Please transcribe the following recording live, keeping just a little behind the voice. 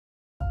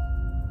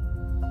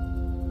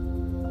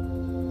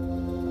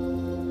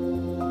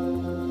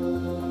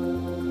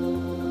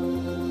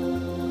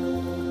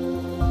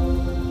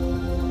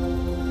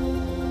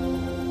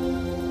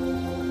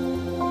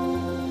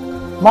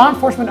law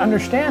enforcement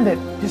understand that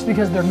just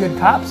because they're good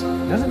cops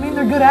doesn't mean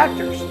they're good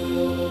actors.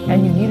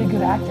 And you need a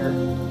good actor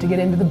to get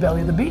into the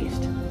belly of the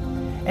beast.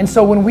 And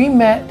so when we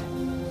met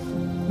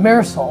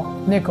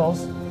Marisol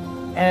Nichols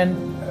and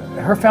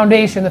her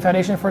foundation, the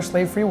Foundation for a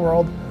Slave-Free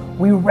World,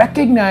 we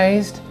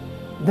recognized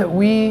that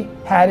we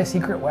had a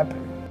secret weapon.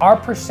 Our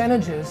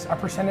percentage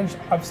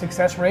of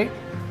success rate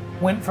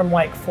went from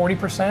like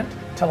 40%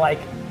 to like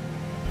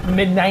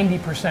mid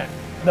 90%.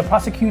 The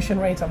prosecution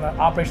rates on the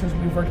operations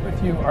we've worked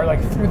with you are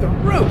like through the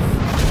roof.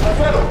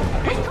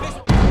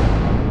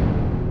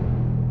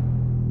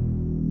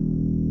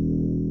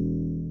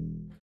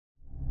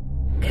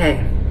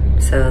 Okay,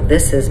 so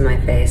this is my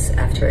face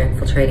after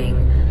infiltrating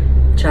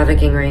a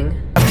trafficking ring,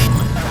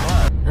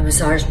 a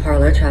massage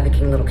parlor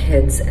trafficking little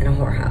kids, and a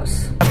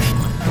whorehouse.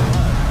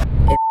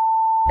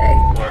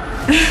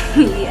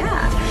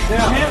 Yeah.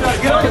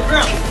 Get on the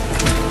ground!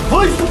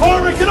 Police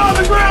department, get on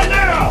the ground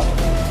now!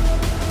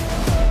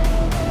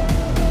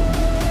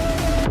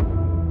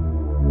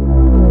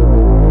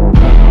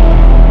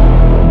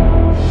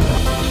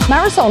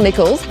 Marisol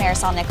Nichols.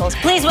 Marisol Nichols.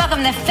 Please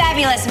welcome the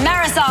fabulous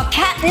Marisol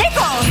Cat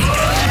Nichols.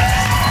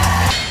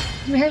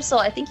 Marisol,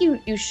 I think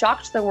you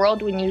shocked the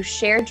world when you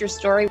shared your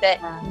story that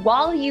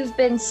while you've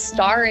been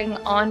starring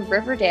on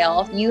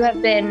Riverdale, you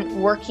have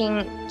been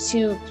working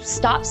to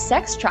stop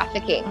sex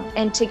trafficking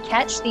and to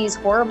catch these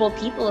horrible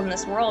people in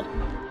this world.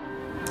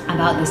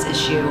 About this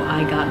issue,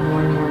 I got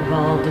more and more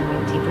involved and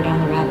went deeper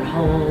down the rabbit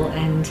hole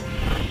and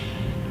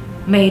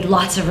made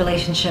lots of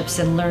relationships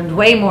and learned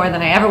way more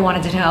than I ever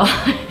wanted to know.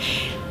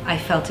 I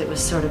felt it was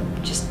sort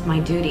of just my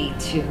duty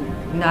to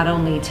not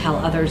only tell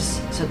others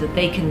so that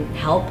they can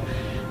help,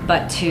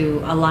 but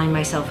to align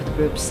myself with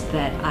groups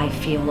that I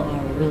feel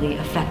are really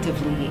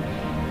effectively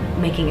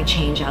making a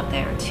change out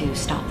there to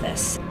stop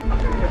this.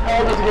 How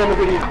old is he on the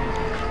video?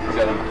 We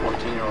got a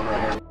 14-year-old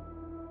right here.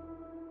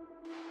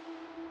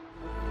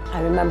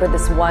 I remember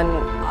this one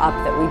op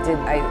that we did.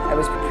 I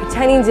was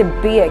pretending to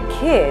be a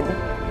kid.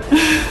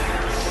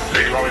 So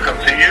you want me to come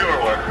see you or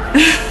what?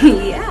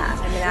 Yeah.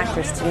 I'm an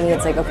actress. To me,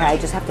 it's like, okay, I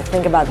just have to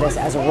think about this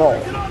as a role.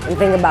 And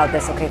think about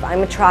this, okay, if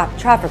I'm a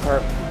trafficker,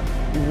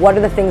 what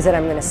are the things that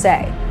I'm going to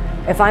say?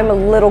 If I'm a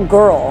little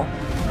girl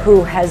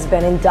who has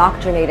been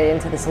indoctrinated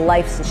into this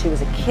life since she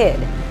was a kid,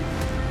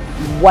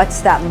 what's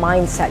that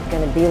mindset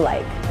going to be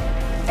like?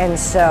 And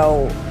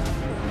so,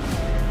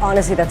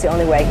 honestly, that's the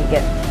only way I can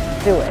get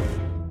through it.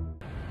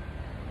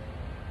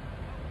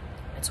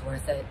 It's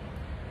worth it.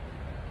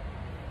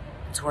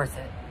 It's worth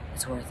it.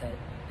 It's worth it.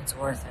 It's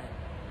worth it.